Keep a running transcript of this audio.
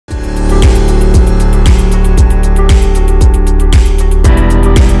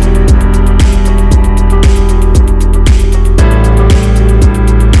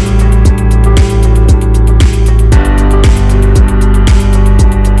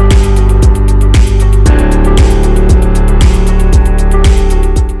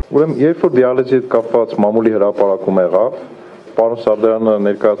Ուրեմն, երբ որ դիալեզի հետ կապված մամուլի հրապարակում եղավ, պարոն Սարդարյանը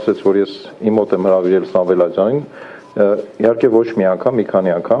ներկայացրեց, որ ես իմ մոտ եմ հրավիրել Սամվել Ադյանին, իհարկե ոչ մի անգամ, մի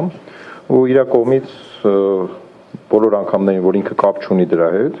քանի անգամ, ու իր կողմից բոլոր անգամներին, որ ինքը կապ չունի դրա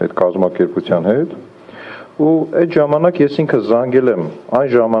հետ, այդ կազմակերպության հետ, ու այդ ժամանակ ես ինքը զանգել եմ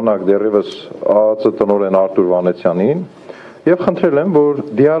այն ժամանակ դեռևս ԱԱԾ տնօրեն Արտուր Վանեցյանին եւ խնդրել եմ, որ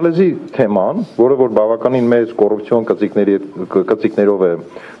դիալեզի թեման, որը որ բավականին մեծ կոռուպցիոն կծիկներով է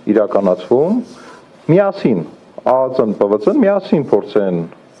իրականացվում, միասին ԱԱԾ-ն, ՊՎՑ-ն միասին փորձեն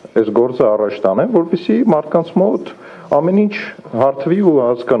այս գործը առաջ տանեն, որպեսզի մարդկանց մոտ ամեն ինչ հարթվի ու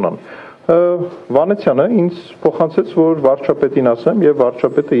հասկանան։ Վանեցյանը ինձ փոխանցեց, որ վարչապետին ասեմ եւ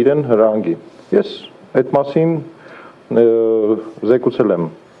վարչապետը իրեն հրանգի։ Ես այդ մասին զեկուցել եմ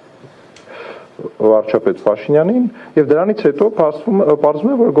վարչապետ Փաշինյանին եւ դրանից հետո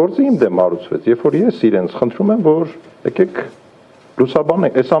պարզվում է, որ գործը իմ դեմ հարուցվեց, երբ որ ես իրենց խնդրում եմ, որ եկեք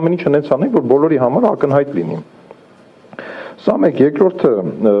լուսաբանենք, այս ամեն ինչը նենց անենք, որ բոլորի համար ակնհայտ լինի։ Սա մեկ, երկրորդը,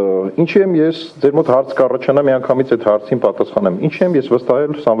 ինչի եմ ես ձեր մոտ հարց կառաջանա, միանգամից այդ հարցին պատասխանեմ, ինչի եմ ես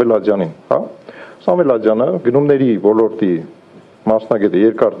վստահել Սամվել Ադյանին, հա? Սամվել Ադյանը գնումների ոլորտի մասնագետ է,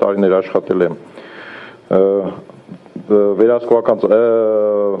 երկար տարիներ աշխատել է վերահսկողական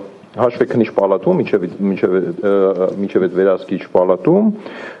հաշվեկնիչ պալատում, մինչև այդ վերահսկիչ պալատում,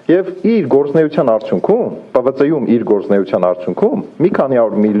 եւ իր գործնեության արդյունքում, ՊՎՑ-ում իր գործնեության արդյունքում մի քանի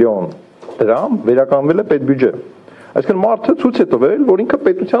 100 միլիոն դրամ վերականգնվել է պետբյուջե։ Այսինքն մարդը ցույց է տվել, որ ինքը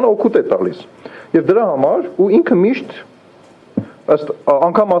պետությանը օգուտ է տալիս։ Եվ դրա համար ու ինքը միշտ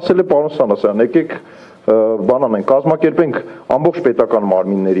անգամ ասել է պարոն Սանասարյան, եկեք բան անենք, կազմակերպենք ամբողջ պետական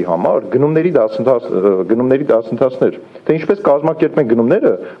մարմինների համար գնումների դասընթացներ, թե ինչպես կազմակերպենք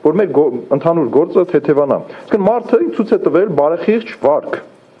գնումները, որ մեր ընդհանուր գործը թեթևանա։ Այսինքն մարդը ցույց է տվել բարեխիղճ վարք,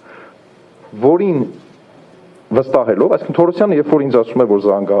 որին վստահելով, այսինքն Թորոսյանը երբ որ ինձ ասում է, որ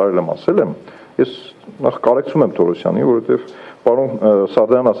զանգահարել եմ, ասել եմ, ես նախ կարեկցում եմ Թորոսյանին, որովհետև պարոն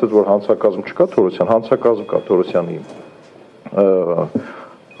Սարդարյանն ասաց, որ հանցակազմ չկա Թորոսյան, հանցակազմ կա Թորոսյանի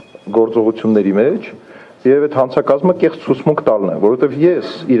գործողությունների մեջ, եւ այդ հանցակազմը կեղծ ցուցմունք տալն է, որովհետև ես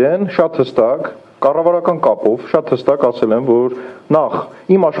իրեն շատ հստակ կառավարական կապով շատ հստակ ասել եմ, որ նախ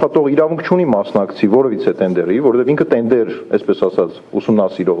իմ աշխատող իրավունք չունի մասնակցի որևիցե տենդերի, որովհետև ինքը տենդեր, այսպես ասած,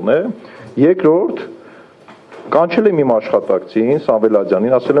 ուսումնասիրողն է, երկրորդ կանչել եմ իմ աշխատակցին Սամվել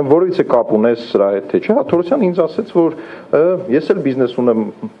Ադյանին, ասել եմ որևիցե կապ ունես սրա հետ թե չէ, Թորոսյանը ինձ ասեց, որ ես էլ բիզնես ունեմ,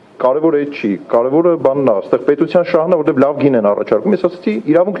 կարևորը այդ չի, կարևորը բանն է, այստեղ պետության շահն է, որտեղ լավ գին են առաջարկում, ես ասացի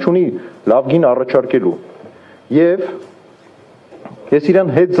իրավունք չունի լավ գին առաջարկելու։ Եվ ես իրան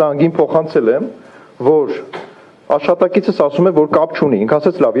հետ զանգին փոխանցել եմ, որ աշխատակիցս ասում է, որ կապ չունի, ինքը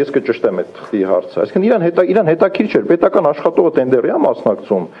ասեց լավ, ես կճշտեմ այդ թղթի հարցը, այսինքն իրան հետաքրիր չէր, պետական աշխատողը տենդերի է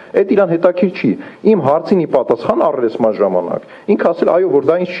մասնակցում, այդ իրան հետաքրիր չի, իմ հարցին ի պատասխան առերեսման ժամանակ, ինքը ասել այո, որ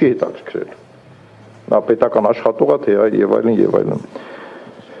դա ինձ չի հետաքրքրել, նա պետական աշխատող է, թե եւ այլն եւ այլն։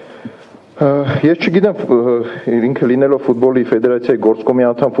 Ես չգիտեմ, ինքը լինելով ֆուտբոլի ֆեդերացիայի գործկոմի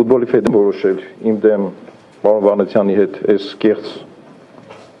անդամ ֆուտբոլի ֆեդերացիայում որոշել իմ դեմ պարոն Վանեցյանի հետ այս կեղծ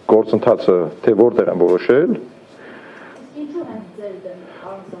գործընթացը թե որտեղ են որոշել։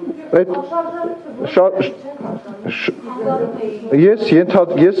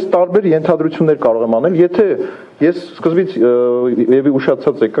 Ես տարբեր ենթադրություններ կարող եմ անել, եթե ես սկզբից եւի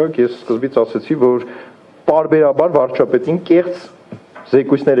ուշացած եկաք, ես սկզբից ասացի, որ պարբերաբար վարչապետին կեղծ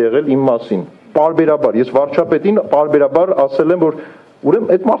զեկույցներ եղել իմ մասին, պարբերաբար, ես վարչապետին պարբերաբար ասել եմ, որ ուրեմն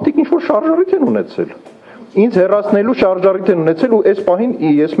այդ մարդիկ ինչ-որ շարժառիթ են ունեցել, ինձ հեռացնելու շարժառիթ են ունեցել ու այս պահին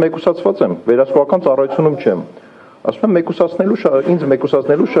ես մեկուսացված եմ, վերահսկողական ծառայությունում չեմ, ասում եմ ինձ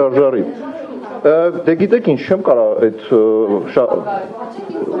մեկուսացնելու շարժառիթ, դե գիտեք ինչ, չեմ կարող այդ,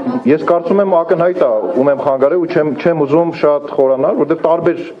 ես կարծում եմ ակնհայտ է ում եմ խանգարել ու չեմ ուզում շատ խորանալ, որովհետև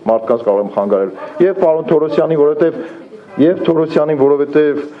տարբեր մարդկանց կարող եմ խանգարել, եւ պարոն Թորոսյանին, որովհետև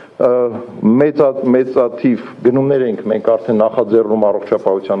մեծաթիվ գնումներ ենք մենք արդեն նախաձեռնում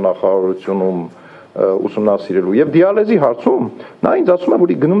առողջապահության նախարարությունում ուսումնասիրելու եւ դիալեզի հարցում նա ինձ ասում է, որ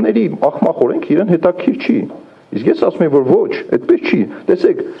գնումների ախմախորենք իրեն հետաքրքիր չի, իսկ ես ասում եմ, որ ոչ, այդպես չի,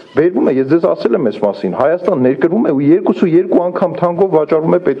 տեսեք, վերվում է, ես ձեզ ասել եմ այս մասին, Հայաստան ներկրվում է ու 2 անգամ թանկով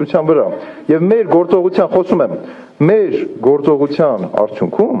վաճառվում է պետության վրա եւ մեր գործողության խոսում եմ, մեր գործողության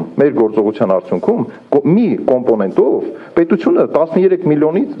արդյունքում մի կոմպոնենտով պետությունը 13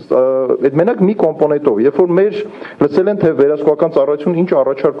 միլիոնից այդ մենակ մի կոմպոնենտով, երբ որ մեր լսել են թե վերահսկողական ծառայությունը ինչ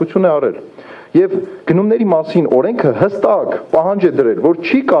առաջարկություն է արել եւ գնումների մասին օրենքը հստակ պահանջ է դրել, որ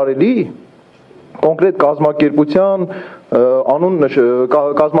չի կարելի կոնկրետ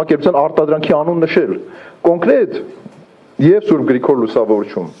կազմակերպության արտադրանքի անուն նշել, կոնկրետ եւ Սուրբ Գրիգոր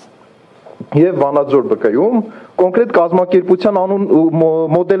Լուսավորչում եւ Վանաձոր ԲԿ-ում կոնկրետ կազմակերպության անուն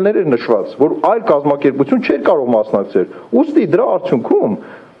մոդելներ էր նշված, որ այլ կազմակերպություն չէր կարող մասնակցել։ Ուստի դրա արդյունքում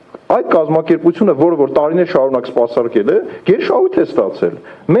այդ կազմակերպությունը, որը որ տարիներ շարունակ սպասարկել է, գերշահույթ է ստացել։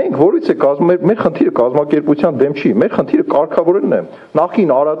 Մենք որից է մեր խնդիրը կազմակերպության դեմ չի, մեր խնդիրը կարգավորելն է։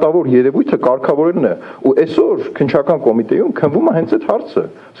 Նախին արատավոր երևույթը կարգավորելն է, ու այսօր քննչական կոմիտեում քննվում է հենց այդ հարցը։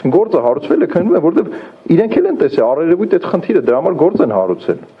 Իսկ գործը հարուցվել է քննվում է, որովհետև իրենք էլ են տեսել առերևույթ այդ խնդիրը, դրա համար գործ են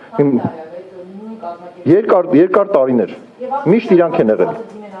հարուցել։ Երկար տարիներ։ Միշտ իրանք են եղել։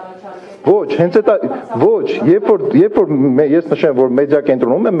 Ոչ, հենց այդ ոչ, երբ որ ես նշեմ, որ մեդիա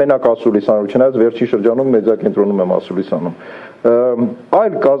կենտրոնում եմ մենակ ասուլիսանում, չնայած վերջի շրջանում մեդիա կենտրոնում եմ ասուլիսանում։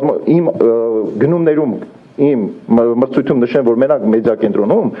 Այլ իմ գնումներում իմ մրցույթում նշեմ, որ մենակ մեդիա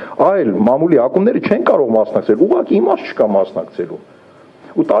կենտրոնում, այլ մամուլի ակումբները չեն կարող մասնակցել, ուղղակի իմաստ չկա մասնակցելու։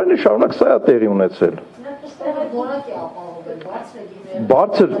 Ու տարիներ շարունակ սա է տեղի ունեցել։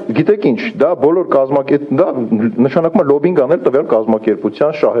 Բարձր, գիտեք ինչ, դա բոլոր դա նշանակում է լոբինգ անել տվյալ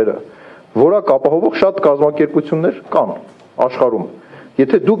կազմակերպության շահերը, որակ ապահովող շատ կազմակերպություններ կան աշխարհում։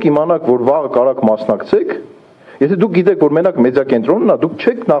 Եթե դուք իմանաք, որ վաղը կարաք մասնակցեք, եթե դուք գիտեք, որ մենակ մեդիա կենտրոնն է, դուք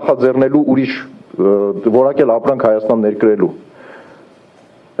չեք նախաձեռնելու ուրիշ որակել ապրանք Հայաստան ներկրելու։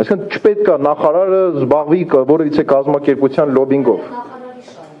 Այսինքն չպետք է նախարարը զբաղվի որևիցե կազմակերպության լոբինգով։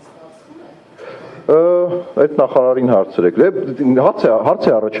 Այդ նախարարին հարցրեք։ Հարց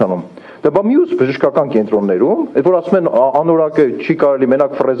է առաջանում։ Դա մյուս բժշկական կենտրոններում, այդ որ ասում են անորակը չի կարելի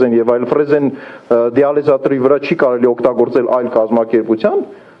մենակ ֆրեզեն եւ այլ ֆրեզեն դիալիզատորի վրա չի կարելի օգտագործել այլ կազմակերպության,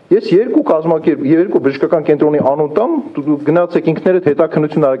 ես երկու բժշկական կենտրոնի անուն տամ, գնացեք ինքներդ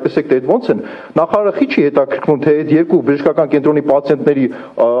հետաքննություն արեք, տեսեք թե այդ ոնց են։ Նախարարը չի հետաքրքրվում, թե այդ երկու բժշկական կենտրոնի պացիենտների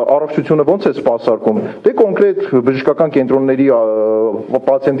առողջությունը ոնց է սպասարկում։ Դե կոնկրետ բժշկական կենտրոնների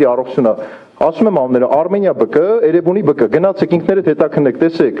պացիենտի առողջությունը ասում եմ անունները Արմենիա ԲԿ, Էրեբունի ԲԿ, գնացեք ինքներդ հետաքննեք,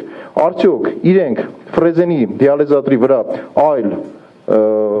 տեսեք, արդյոք իրենք ֆրեզենի դիալիզատորի վրա այլ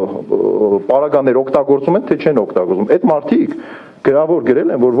պարագաներ օգտագործում են, թե չեն օգտագործում։ Այդ մարդիկ գրավոր գրել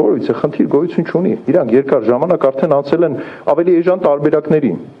են, որ որովհետեւ խնդիր գոյություն չունի։ Իրանք երկար ժամանակ արդեն անցել են ավելի էժան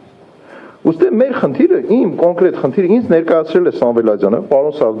տարբերակների։ Ուստի մեր խնդիրը, իմ կոնկրետ խնդիրը ինձ ներկայացրել է Սամվելազյանը,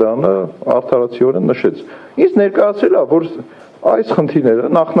 պարոն Սավդյանը արդարացիորեն նշեց։ Ինձ ներկայացրել է, որ այս խնդիրները,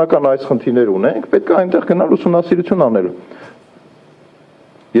 նախնական այս խնդիրները ունենք, պետք է այնտեղ գնալ ուսումնասիրություն անել։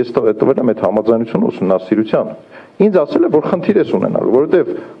 Ես տվել եմ այդ համաձայնությունը ուսումնասիրության։ Ինձ ասել է, որ խնդիր ես ունենալու, որովհետև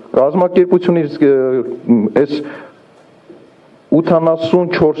կազմակերպությունից այս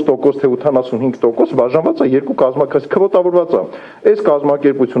 84% թե 85% բաժանված է երկու կազմակերպություն, քվոտավորված է։ Այս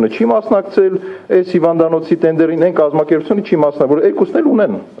կազմակերպությունը չի մասնակցել, այս հիվանդանոցի տենդերին այն կազմակերպությունը չի մասնակցել, որ երկուսն էլ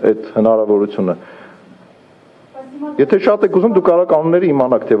ունեն այդ հնարավորությունը։ Եթե շատ եք ուզում, դուք կարող կանոնները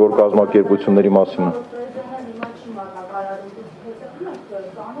իմանաք, թե որ կազմակերպությունների մասին է։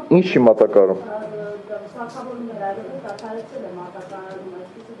 Ինչ չի մատակարարում։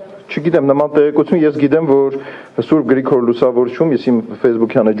 Չգիտեմ, նման տեղեկություն ես գիտեմ, որ Սուրբ Գրիգոր Լուսավորչում, ես իմ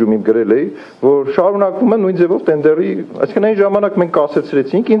Facebook-յան էջում իմ գրել էի, որ շարունակվում են նույն ձևով տենդերի, այսինքն այն ժամանակ մենք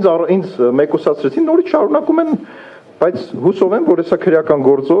կասեցրեցինք, ինձ մեկուսացրեցին, նորից շարունակում են, բայց հուսով եմ, որ հեսա քրեական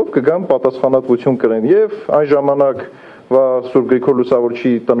գործով կգան պատասխանատվություն կրեն եւ այն ժամանակ Սուրբ Գրիգոր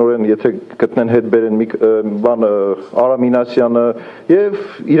Լուսավորչի տնօրեն, եթե գտնեն հետ բերեն Արամ Մինասյանը եւ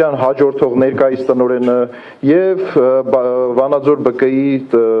իրան հաջորդող ներկայիս տնօրենը եւ Վանաձոր ԲԿ-ի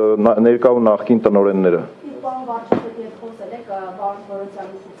ներկա ու նախկին տնօրենները։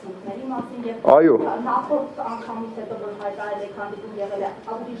 Այո։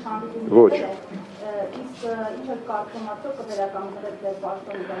 Ոչ։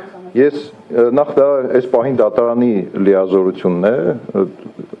 Ես նախ դա այս պահին դատարանի լիազորությունն է,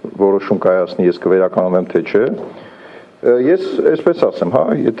 որոշում կայացնի ես կվերականգնեմ թե չէ։ Ես այսպես ասեմ, հա,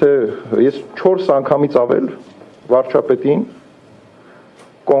 եթե ես 4 անգամից ավել վարչապետին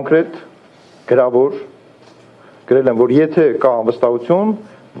կոնկրետ գրավոր գրել եմ, որ եթե կա անվստահություն,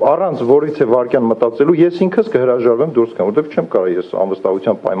 առանց որից է վարքյան մտածելու, ես ինքս կհրաժարվեմ դուրս գամ, որովհետև չեմ կարող ես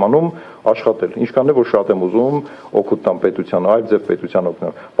անվստահության պայմանում աշխատել։ Ինչքան է որ շատ եմ ուզում օգուտ տամ պետությանը, այլ ձև պետության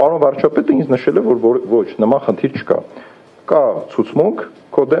օգնել։ Պարոն վարչապետը ինձ նշել է, որ ոչ, նման խնդիր չկա։ Կա ցուցմունք,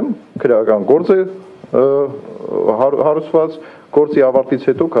 կոդեմ, քրեական գործ է հարուցված, գործի ավարտից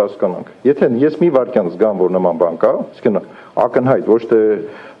հետո կհասկանանք։ Եթե ես մի վարքյան զգամ, որ նման բան կա, իսկն ակնհայտ, ոչ թե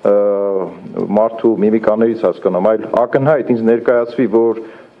մարդու միմիկաներից հասկանամ, այլ ակնհայտ ինձ ներկայացվի, որ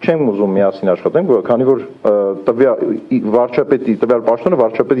չեմ ուզում միասին աշխատենք, քանի որ վարչապետի տվյալ պաշտոնը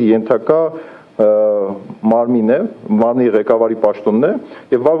վարչապետի ենթակա մարմին է, մարմնի ղեկավարի պաշտոնն է,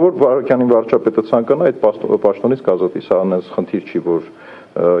 եւ որ վարչապետին վարչապետը ցանկանա այդ պաշտոնից կազատի, սա այնպես խնդիր չի, որ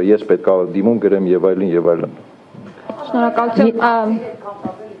ես պետք է դիմում գրեմ եւ այլն եւ այլն։ Շնորհակալություն։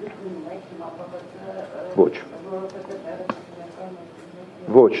 Ոչ։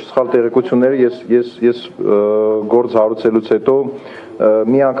 Ոչ, սխալ տեղեկությունները ես գործ հարուցելուց հետո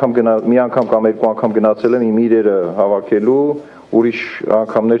մի անգամ կամ երկու անգամ գնացել եմ իմ իրերը հավաքելու, ուրիշ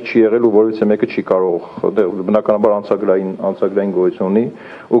անգամներ չի եղել ու որևիցե մեկը չի կարող, բնականաբար անցագրային գոյություն ունի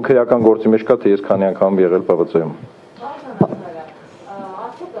ու քրեական գործի մեջ կա, թե ես քանի անգամ եղել ՊՎԾ-ում։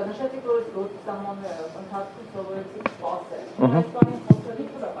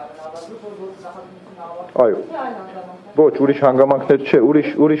 Այո։ Ոչ, ուրիշ հանգամանքներ չէ,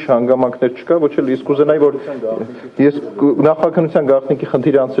 ուրիշ հանգամանքներ չկա, ոչ էլ ես կուզենայի, որ ես նախաքննության գաղտնիքի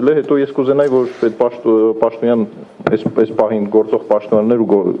խնդիրը անցել է, հետո ես կուզենայի, որ այդ պաշտոնյան այս պահին գործող պաշտոնյաներ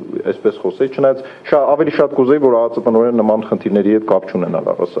ու այսպես խոսեի, չնայած ավելի շատ կուզեի, որ ԱԱԾ-տնօրենը նման խնդիրների հետ կապ չունենալ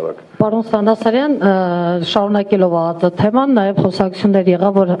առհասարակ։ Պարոն Սանասարյան, շարունակելով ԱԱԾ թեման, նաև խոսակցություններ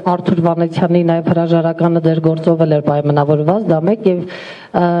եղավ, որ Արթուր Վանեցյանի նաև հրաժարականը դեր գործովել էր պայմանավորված, դա մեկ, եւ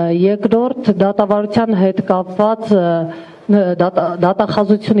երկրորդ դատավարության հետ կապված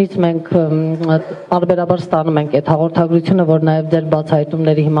դատախազությունից մենք բարբերաբար ստանում ենք այդ հաղորդագրությունը, որ նաև դեր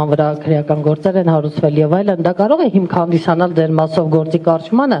բացահայտումների հիման վրա քրեական գործեր են հարուցվել եւ այլն, դա կարող է հիմք հանդիսանալ դեր մասով գործի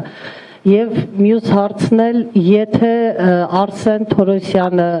կարճմանը եւ մյուս հարցն էլ, եթե Արսեն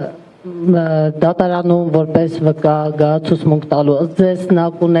Թորոսյանը դատարանում որպես վկա գա ցուցմունք տալու, ձեզ նա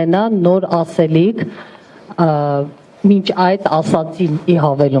կունենա նոր ասելիք մինչ այդ ասածին ի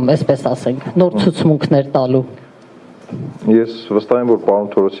հավելում, այսպես ասենք, նոր ցուցմունքներ տալու։ Ես վստահ եմ, որ պարոն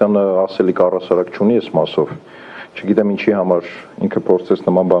Թորոսյանը ասելիք առհասարակ չունի այս մասով։ Չգիտեմ ինչի համար ինքը փորձեց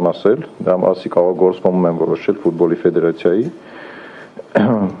նման բան ասել, դա ասի կարող գործում եմ որոշել ֆուտբոլի ֆեդերացիայի։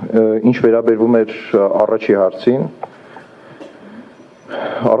 Ինչ վերաբերվում էր առաջի հարցին,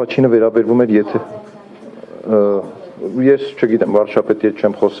 առաջինը վերաբերվում էր, եթե ես չգիտեմ, վարչապետի հետ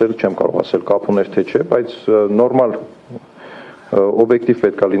չեմ խոսել, չեմ կարող ասել կապ ուներ թե չէ, բայց նորմալ օբյեկտիվ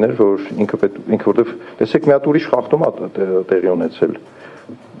պետք է լիներ, որ ինքը որտեվ տեսեք մի հատ ուրիշ խախտում է տեղի ունեցել։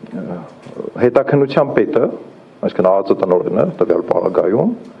 Հետաքննության պետը, այսինքն ԱԱԾ տնօրենը տվյալ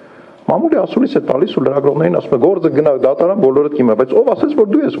պարագայում մամուլի ասուլիս է տալիս ու լրագրողներին ասում է գործը գնա դատարան բոլորը կիմա, բայց ով ասեց որ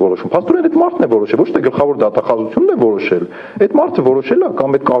դու ես որոշում։ Փաստորեն այդ մարդն է որոշել, ոչ թե գլխավոր դատախազությունն է որոշել։ Այդ մարդը որոշել է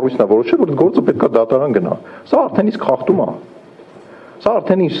կամ այդ կառույցն է որոշել, որ գործը պետք է դատարան գնա։ Սա արդեն իսկ խախտում է։ Սա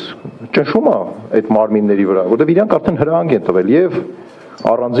արդեն իսկ ճնշում է այդ մարմինների վրա, որտեղ իրանք արդեն հրահանգ են տվել եւ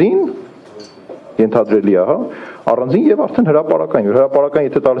առանձին ենթադրելի է, հա, առանձին եւ արդեն հրապարական։ Հրապարական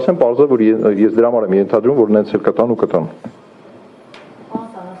եթե տալիս են, պարզը որ ես դրա համար եմ ենթադրում, որ նենց էլ կտան ու կտան։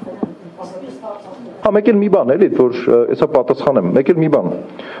 Հա, մեկ էլ մի բան էլի, որ հեսա պատասխանեմ, մեկ էլ մի բան։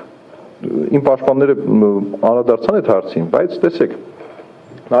 Իմ պաշտպանները անդրադարձան այդ հարցին, բայց տեսեք,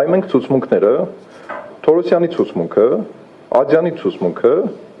 նայում ենք ցուցմունքները, Թորոսյանի ցուցմունքը, Ադյանի ցուցմունքը,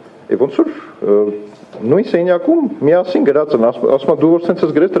 եւ ոնց որ նույն սենյակում միասին գրած են, ասում դու որ սենց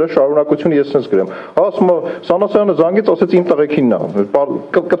ես գրես, դրա շարունակությունը ես սենց գրեմ։ Հա, ասում Սանասարյանը զանգեց, ասեց իմ տղեկինն է,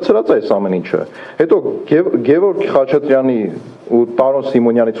 կպցրած է այս ամեն ինչը։ Հետո Գևորգ Խաչատրյանի ու Տարոն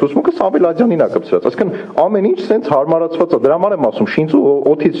Սիմոնյանի ցուցմունքը Սամվել Ադյանին է կպցրած։ Այսինքն ամեն ինչ սենց հարմարացված է, դրա համար եմ ասում, շինց ու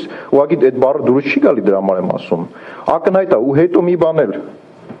օդից ուղղակի այդ բառը դուրս չի գալի, դրա համար եմ ասում։ Ակնհայտ է ու հետո մի բան էլ։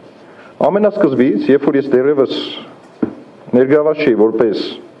 Ամենասկզբից, երբ որ ես դեռևս ներգրաված չէի որպես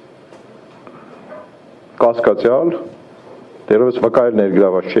կասկածյալ, դեռևս վկա էլ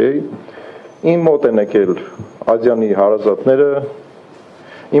ներգրաված չէի, իմ մոտ են եկել Ադյանի հարազատները,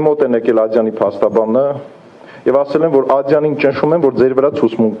 իմ մոտ են եկել Ադյանի փաստաբանը եւ ասել են, որ Ադյանին ճնշում են, որ ձեր վրա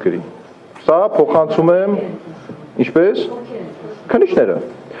ցուցմունք գրի։ Սա փոխանցում եմ, ինչպես քննիչները։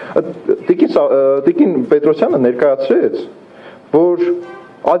 Տիկին Պետրոսյանը ներկայացրեց, որ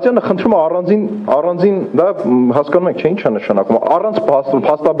Ադյանը խնդրում է առանձին, դա հասկանում եք, չէ՞ ինչ է նշանակում, առանց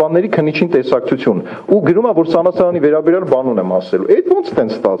փաստաբանների քննիչին տեսակցություն ու գրում է, որ Սանասարյանի վերաբերյալ բան ունեմ ասելու։ Այդ ո՞նց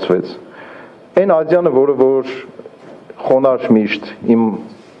տենց ստացվեց։ Այն Ադյանը, որը որ խոնարհ միշտ իմ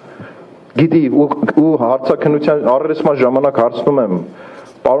գիտի ու հարցաքննության առերեսման ժամանակ հարցնում եմ,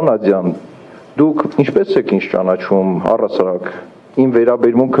 պարոն Ադյան, դուք ինչպես եք ինձ ճանաչում առհասարակ իմ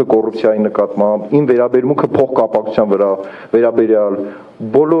վերաբերմունքը կոռուպցիայի նկատմամբ, իմ վերաբերմունքը փոխկապակցության վրա վերաբերյալ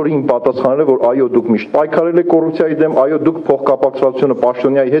բոլորին պատասխանել է, որ այո դուք միշտ պայքարել եք կոռուպցիայի դեմ, այո դուք փոխկապակցվածությունը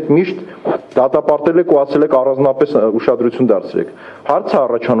պաշտոնյայի հետ միշտ դատապարտել եք ու ասել եք առանձնապես ուշադրություն դարձրեք։ Հարցը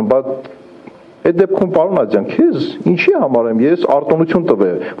առաջանում, բայց այդ դեպքում պարոն Ադյան, քեզ ինչի համար եմ ես արտոնություն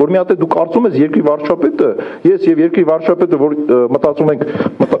տվել, որ մի հատ դու կարծում ես երկրի վարչապետը, ես եւ երկրի վարչապետը, որ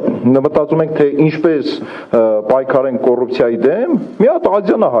մտածում ենք թե ինչպես պայքարեն կոռուպցիայի դեմ, մի հատ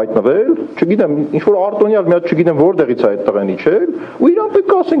Ադյանը հայտնվել, չգիտեմ, ինչ որ արտոնյալ մի հատ չգիտեմ որտեղից է այդ տղեն իջել, ու իրան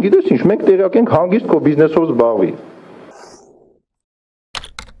պետք է ասեն, գիտես ինչ, մենք տեղյակ ենք հանգիստ քո բիզնեսով զբաղվի։